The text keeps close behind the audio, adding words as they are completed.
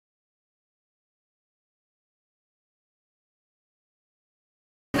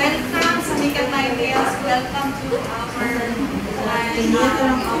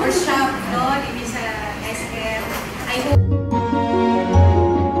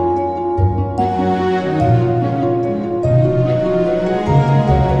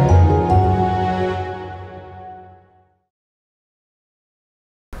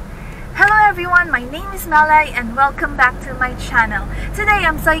Melai and welcome back to my channel. Today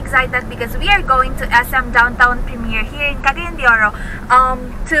I'm so excited because we are going to SM Downtown Premier here in Cagayan de Oro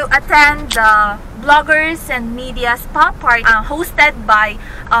to attend the bloggers and media spa party hosted by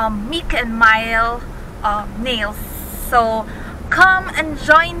Mich Myl Nails. So come and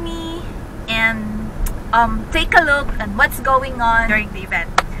join me and take a look at what's going on during the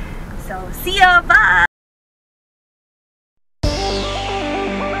event. So see ya, bye!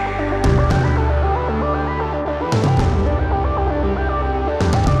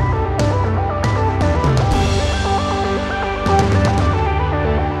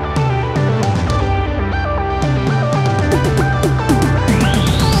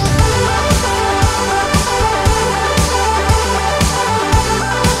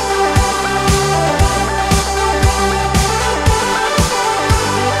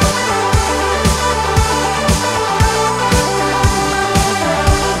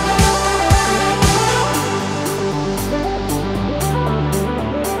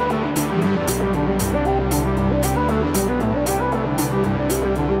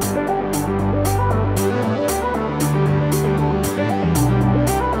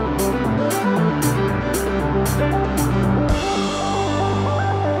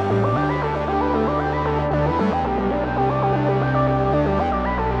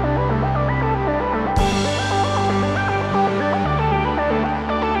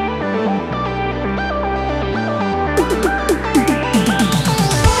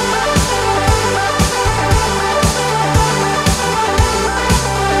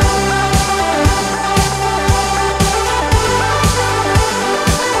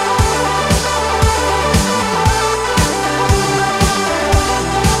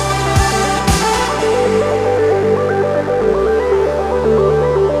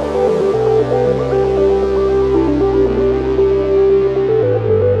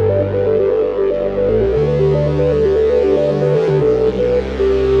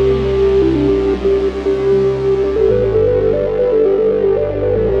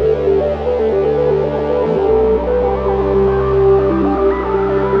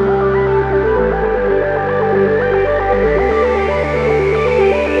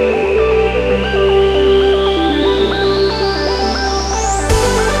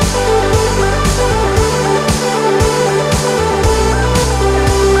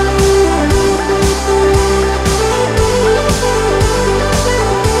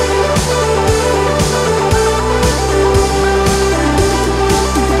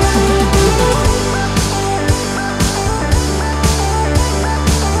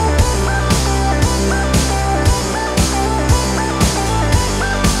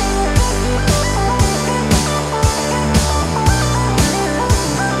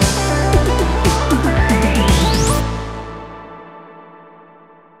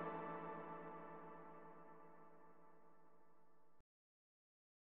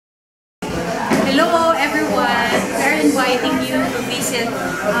 Hello everyone! We're inviting you to visit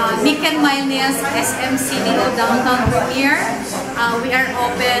Mich Myl Nails SM CDO Downtown Premier. We are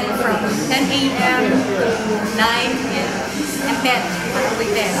open from 10 a.m. to 9 and 10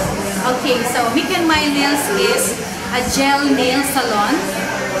 with 10. Okay, so Mich Myl Nails is a gel nail salon.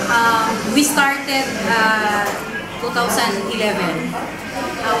 We started 2011.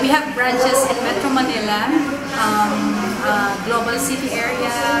 We have branches in Metro Manila, Global City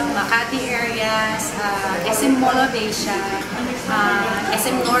area, Makati areas, SM Mall of Asia,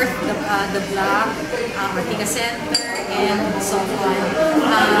 SM North, the block, Ortiga Center, and so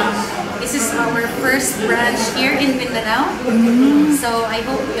on. This is our first branch here in Mindanao, so I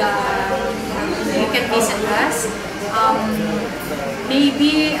hope you can visit us.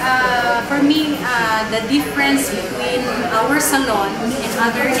 Maybe for me, the difference between our salon and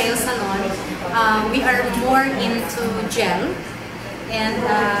other nail salon, we are more into gel, and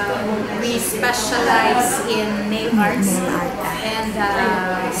we specialize in nail arts and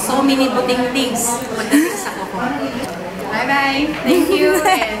so many buting things pagdating sa kuko. Bye bye! Thank you!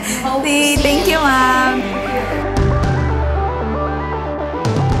 And hope Thank you, ma'am!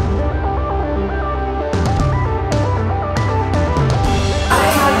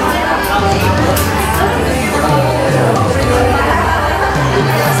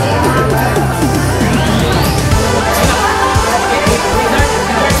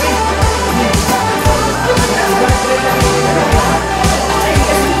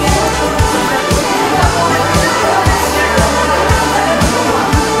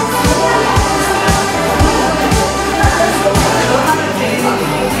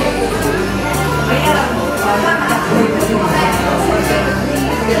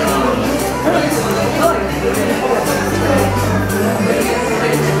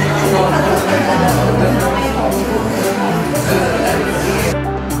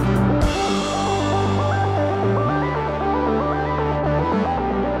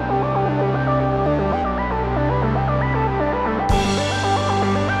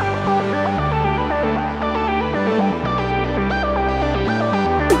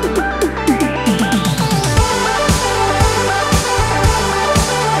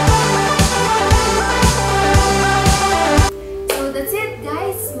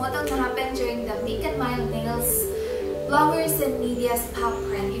 Mich Myl Nails bloggers and media's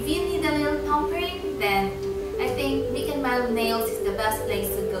pampering. If you need a little pampering, then I think Mich Myl Nails is the best place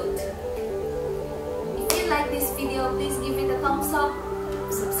to go to. If you like this video, please give it a thumbs up,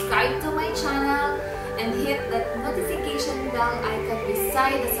 subscribe to my channel, and hit that notification bell icon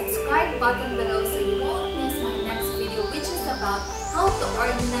beside the subscribe button below so you won't miss my next video, which is about how to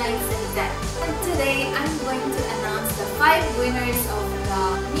organize an event. And today, I'm going to announce the 5 winners of the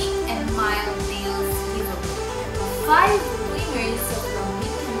Mich Myl Nails giveaway. The 5 winners of the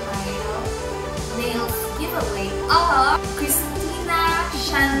Mich Myl Nails giveaway are Christina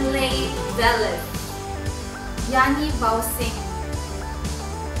Shanley Velez, Yani Bausing,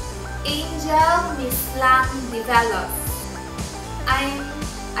 Angel Mislang Develos, I'm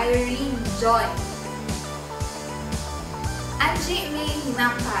Irene Joy, Angie May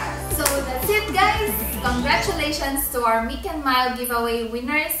Hinakar. So that's it, guys! Congratulations to our Mich Myl giveaway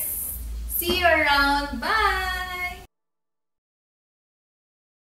winners! See you around! Bye!